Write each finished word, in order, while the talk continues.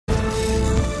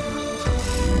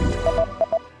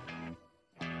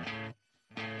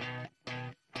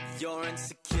You're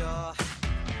insecure,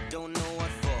 don't know what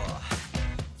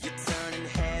for. You're turning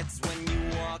heads when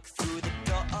you walk through the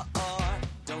door.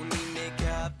 Don't need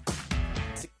makeup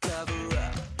to cover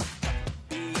up.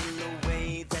 Being the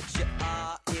way that you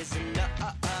are is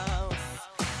enough.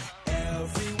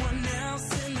 Everyone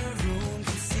else in the room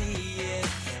can see it.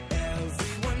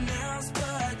 Everyone else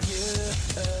but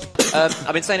you.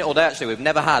 I've been saying it all day, actually. We've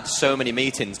never had so many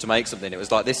meetings to make something. It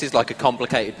was like, this is like a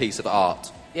complicated piece of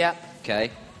art. Yeah.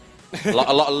 Okay? A lot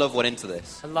of love went into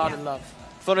this. A lot of love.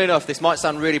 Funnily enough, this might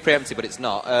sound really preemptive, but it's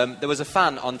not. There was a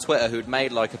fan on Twitter who'd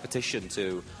made like a petition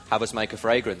to have us make a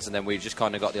fragrance, and then we just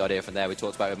kind of got the idea from there. We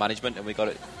talked about it with management, and we got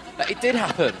it. It did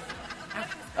happen.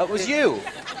 It was you.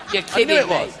 You're I knew kidding it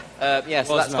me. was. Yeah,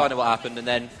 so that's kind of what happened, and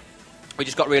then we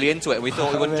just got really into it, and we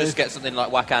thought we wouldn't just get something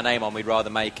like whack our name on. We'd rather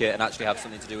make it and actually have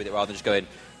something to do with it, rather than just going,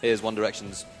 here's One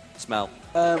Direction's smell.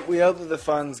 We hope that the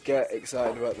fans get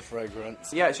excited about the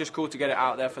fragrance. Yeah, it's just cool to get it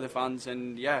out there for the fans,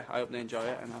 and yeah, I hope they enjoy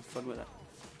it and have fun with it.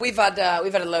 We've had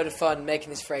a load of fun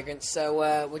making this fragrance,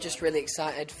 so we're just really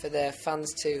excited for the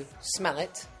fans to smell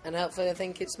it, and hopefully they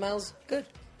think it smells good.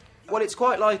 Well, it's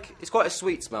quite a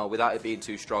sweet smell without it being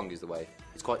too strong, is the way.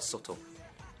 It's quite subtle,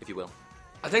 if you will.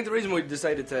 I think the reason we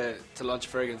decided to launch a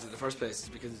fragrance in the first place is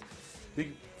because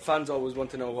fans always want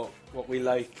to know what we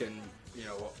like and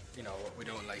what we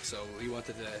don't like. So we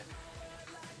wanted to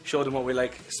show them what we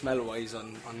like smell-wise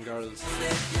on girls.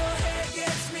 Your hair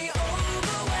gets me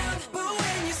overwhelmed, but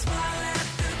when you smile